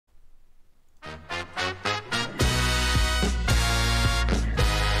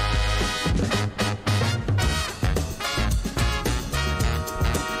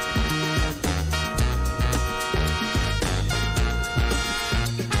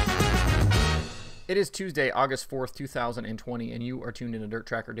It is Tuesday, August 4th, 2020, and you are tuned in to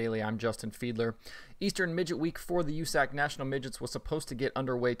DIRTRACKR Daily. I'm Justin Fiedler. Eastern Midget Week for the USAC National Midgets was supposed to get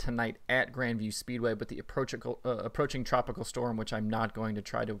underway tonight at Grandview Speedway, but the approaching tropical storm, which I'm not going to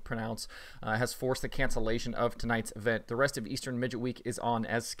try to pronounce, has forced the cancellation of tonight's event. The rest of Eastern Midget Week is on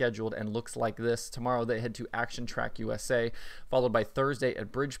as scheduled and looks like this. Tomorrow they head to Action Track USA, followed by Thursday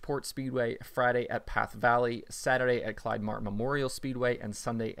at Bridgeport Speedway, Friday at Path Valley, Saturday at Clyde Martin Memorial Speedway, and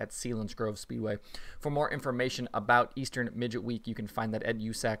Sunday at Sealands-Grove Speedway. For more information about Eastern Midget Week, you can find that at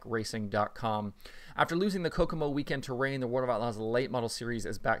usacracing.com. After losing the Kokomo weekend to rain, the World of Outlaws Late Model Series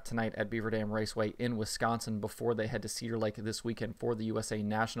is back tonight at Beaver Dam Raceway in Wisconsin before they head to Cedar Lake this weekend for the USA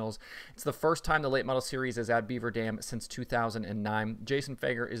Nationals. It's the first time the Late Model Series is at Beaver Dam since 2009. Jason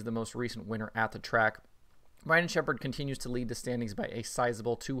Fager is the most recent winner at the track. Brandon Sheppard continues to lead the standings by a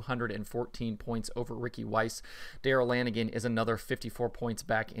sizable 214 points over Ricky Weiss. Darrell Lanigan is another 54 points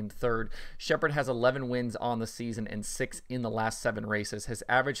back in third. Sheppard has 11 wins on the season and 6 in the last 7 races. His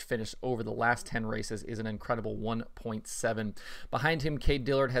average finish over the last 10 races is an incredible 1.7. Behind him, Cade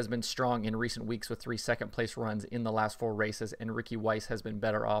Dillard has been strong in recent weeks with 3 second-place runs in the last 4 races, and Ricky Weiss has been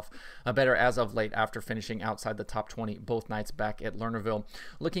better as of late after finishing outside the top 20 both nights back at Lernerville.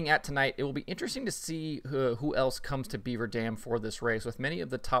 Looking at tonight, it will be interesting to see who else comes to Beaver Dam for this race. With many of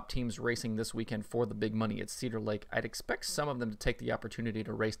the top teams racing this weekend for the big money at Cedar Lake, I'd expect some of them to take the opportunity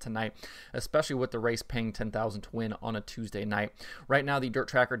to race tonight, especially with the race paying $10,000 to win on a Tuesday night. Right now, the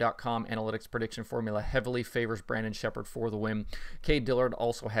DIRTRACKR.com analytics prediction formula heavily favors Brandon Sheppard for the win. Cade Dillard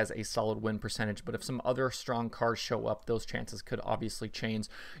also has a solid win percentage, but if some other strong cars show up, those chances could obviously change.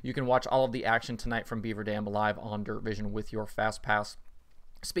 You can watch all of the action tonight from Beaver Dam live on Dirt Vision with your Fast Pass.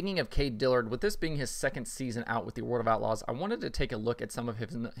 Speaking of Cade Dillard, with this being his second season out with the World of Outlaws, I wanted to take a look at some of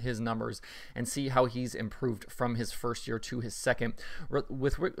his numbers and see how he's improved from his first year to his second.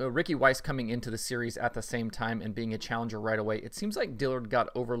 With Ricky Weiss coming into the series at the same time and being a challenger right away, it seems like Dillard got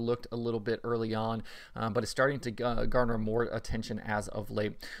overlooked a little bit early on, but is starting to garner more attention as of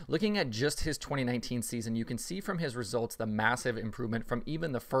late. Looking at just his 2019 season, you can see from his results the massive improvement from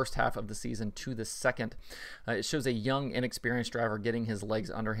even the first half of the season to the second. It shows a young, inexperienced driver getting his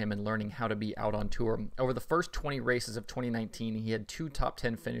legs under him and learning how to be out on tour. Over the first 20 races of 2019, he had 2 top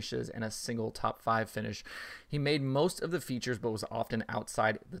 10 finishes and a single top 5 finish. He made most of the features but was often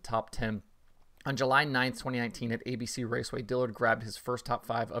outside the top 10. On July 9th, 2019 at ABC Raceway, Dillard grabbed his first top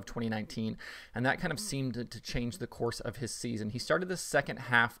 5 of 2019, and that kind of seemed to change the course of his season. He started the second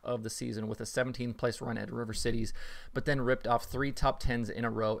half of the season with a 17th place run at River Cities, but then ripped off 3 top 10s in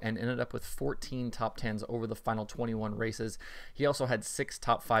a row and ended up with 14 top 10s over the final 21 races. He also had 6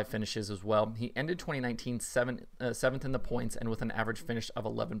 top 5 finishes as well. He ended 2019 7th in the points and with an average finish of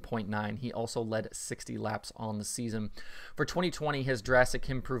 11.9. He also led 60 laps on the season. For 2020, his drastic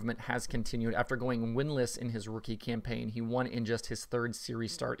improvement has continued. After going winless in his rookie campaign, he won in just his 3rd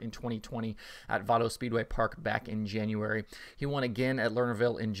series start in 2020 at Vado Speedway Park back in January. He won again at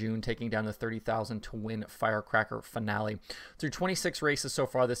Lernerville in June, taking down the $30,000 to win Firecracker finale. Through 26 races so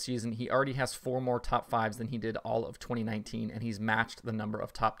far this season, he already has 4 more top 5s than he did all of 2019, and he's matched the number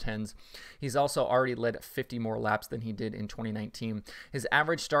of top 10s. He's also already led 50 more laps than he did in 2019. His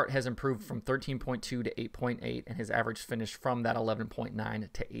average start has improved from 13.2 to 8.8, and his average finish from that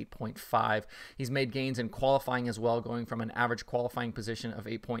 11.9 to 8.5. He's made gains in qualifying as well, going from an average qualifying position of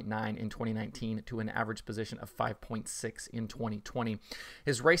 8.9 in 2019 to an average position of 5.6 in 2020.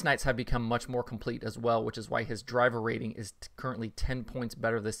 His race nights have become much more complete as well, which is why his driver rating is currently 10 points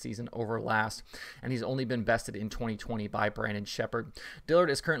better this season over last, and he's only been bested in 2020 by Brandon Sheppard.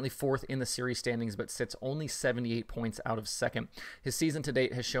 Dillard is currently 4th in the series standings, but sits only 78 points out of 2nd. His season to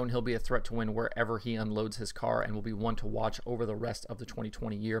date has shown he'll be a threat to win wherever he unloads his car and will be one to watch over the rest of the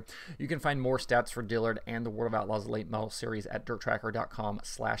 2020 year. You can find more stats for Dillard and the World of Outlaws Late Model Series at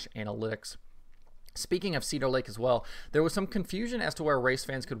DIRTRACKR.com/analytics. Speaking of Cedar Lake as well, there was some confusion as to where race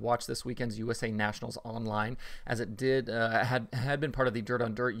fans could watch this weekend's USA Nationals online, as it had been part of the Dirt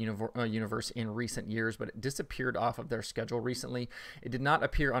on Dirt universe in recent years, but it disappeared off of their schedule recently. It did not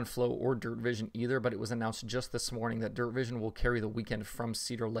appear on Flow or Dirt Vision either, but it was announced just this morning that Dirt Vision will carry the weekend from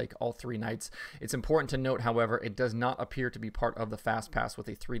Cedar Lake all 3 nights. It's important to note, however, it does not appear to be part of the Fast Pass, with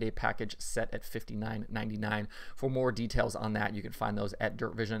a 3-day package set at $59.99. For more details on that, you can find those at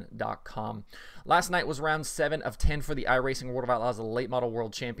DIRTVision.com. Last Last night was round 7 of 10 for the iRacing World of Outlaws Late Model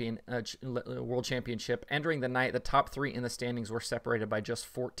World Championship. Entering the night, the top 3 in the standings were separated by just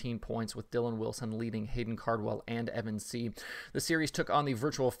 14 points, with Dylan Wilson leading Hayden Cardwell and Evan C. The series took on the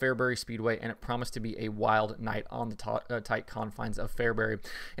virtual Fairbury Speedway, and it promised to be a wild night on the tight confines of Fairbury.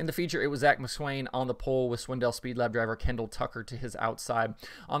 In the feature, it was Zach McSwain on the pole, with Swindell Speed Lab driver Kendall Tucker to his outside.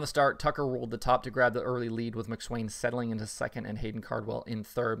 On the start, Tucker rolled the top to grab the early lead, with McSwain settling into second and Hayden Cardwell in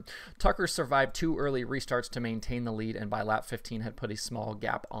third. Tucker survived 2 early restarts to maintain the lead, and by lap 15 had put a small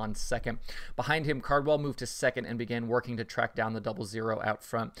gap on second. Behind him, Cardwell moved to second and began working to track down the 00 out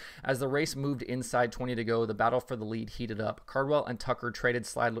front. As the race moved inside 20 to go, the battle for the lead heated up. Cardwell and Tucker traded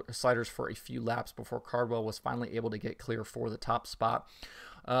sliders for a few laps before Cardwell was finally able to get clear for the top spot.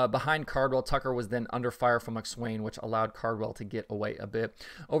 Behind Cardwell, Tucker was then under fire from McSwain, which allowed Cardwell to get away a bit.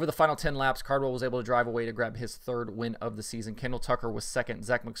 Over the final 10 laps, Cardwell was able to drive away to grab his 3rd win of the season. Kendall Tucker was 2nd,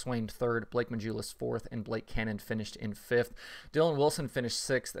 Zach McSwain 3rd, Blake Majulis 4th, and Blake Cannon finished in 5th. Dylan Wilson finished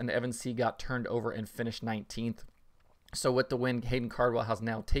 6th, and Evan C. got turned over and finished 19th. So with the win, Hayden Cardwell has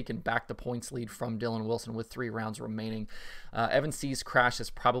now taken back the points lead from Dylan Wilson with 3 rounds remaining. Evan C's crash has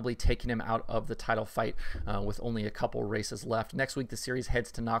probably taken him out of the title fight with only a couple races left. Next week, the series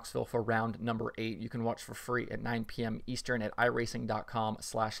heads to Knoxville for round number 8. You can watch for free at 9 p.m. Eastern at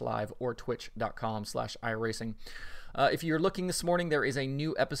iracing.com/live or twitch.com/iracing. If you're looking this morning, there is a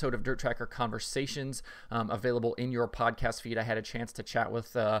new episode of Dirt Tracker Conversations available in your podcast feed. I had a chance to chat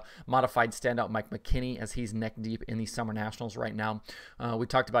with modified standout Mike McKinney as he's neck deep in the Summer Nationals right now. We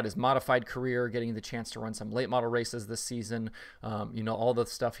talked about his modified career, getting the chance to run some late model races this season, all the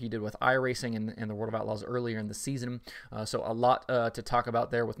stuff he did with iRacing and the World of Outlaws earlier in the season. So a lot to talk about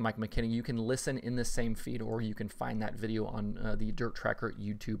there with Mike McKinney. You can listen in the same feed, or you can find that video on the Dirt Tracker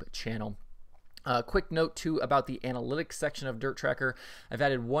YouTube channel. Quick note, too, about the analytics section of Dirt Tracker. I've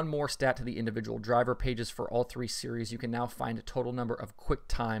added one more stat to the individual driver pages for all 3 series. You can now find a total number of quick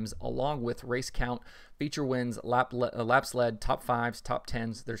times, along with race count, feature wins, laps led, top 5s, top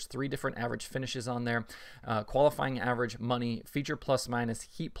 10s. There's 3 different average finishes on there. Qualifying average, money, feature plus minus,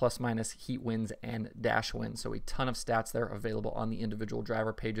 heat wins, and dash wins. So a ton of stats there available on the individual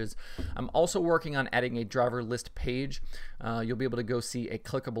driver pages. I'm also working on adding a driver list page. You'll be able to go see a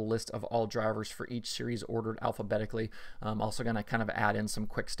clickable list of all drivers for each series ordered alphabetically. I'm also going to kind of add in some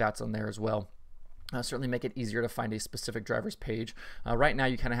quick stats on there as well. Certainly make it easier to find a specific driver's page. Right now,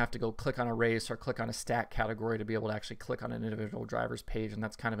 you kind of have to go click on a race or click on a stat category to be able to actually click on an individual driver's page, and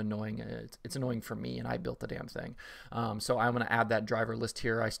that's kind of annoying. It's annoying for me, and I built the damn thing. So I'm going to add that driver list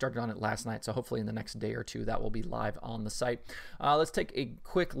here. I started on it last night, so hopefully in the next day or 2 that will be live on the site. Let's take a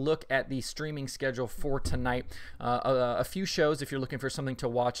quick look at the streaming schedule for tonight. A few shows if you're looking for something to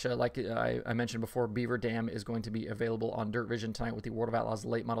watch. Like I mentioned before, Beaver Dam is going to be available on Dirt Vision tonight with the World of Outlaws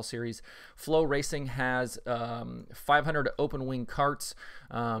Late Model Series. Flow Racing has 500 open wing karts,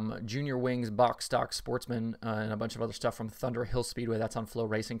 junior wings, box stock, sportsman, and a bunch of other stuff from Thunder Hill Speedway. That's on Flow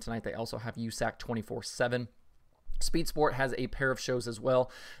Racing tonight. They also have USAC 24/7. Speed Sport has a pair of shows as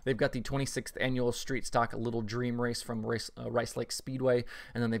well. They've got the 26th annual Street Stock Little Dream Race from Rice Lake Speedway,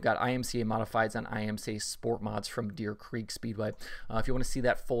 and then they've got IMCA Modifieds and IMCA Sport Mods from Deer Creek Speedway. If you want to see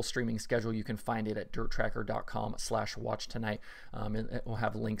that full streaming schedule, you can find it at dirttracker.com/watch tonight. It will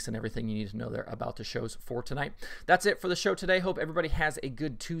have links and everything you need to know there about the shows for tonight. That's it for the show today. Hope everybody has a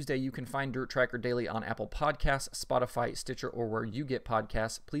good Tuesday. You can find Dirt Tracker Daily on Apple Podcasts, Spotify, Stitcher, or where you get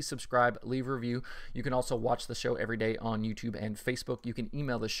podcasts. Please subscribe, leave a review. You can also watch the show every day on YouTube and Facebook. You can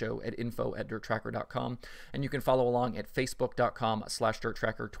email the show at info@dirttracker.com, and you can follow along at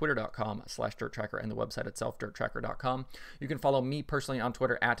facebook.com/dirttracker, twitter.com/dirttracker, and the website itself, dirttracker.com. You can follow me personally on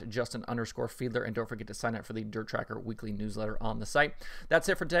Twitter at Justin_Fiedler, and don't forget to sign up for the Dirt Tracker weekly newsletter on the site. That's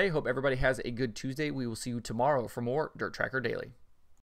it for today. Hope everybody has a good Tuesday. We will see you tomorrow for more Dirt Tracker Daily.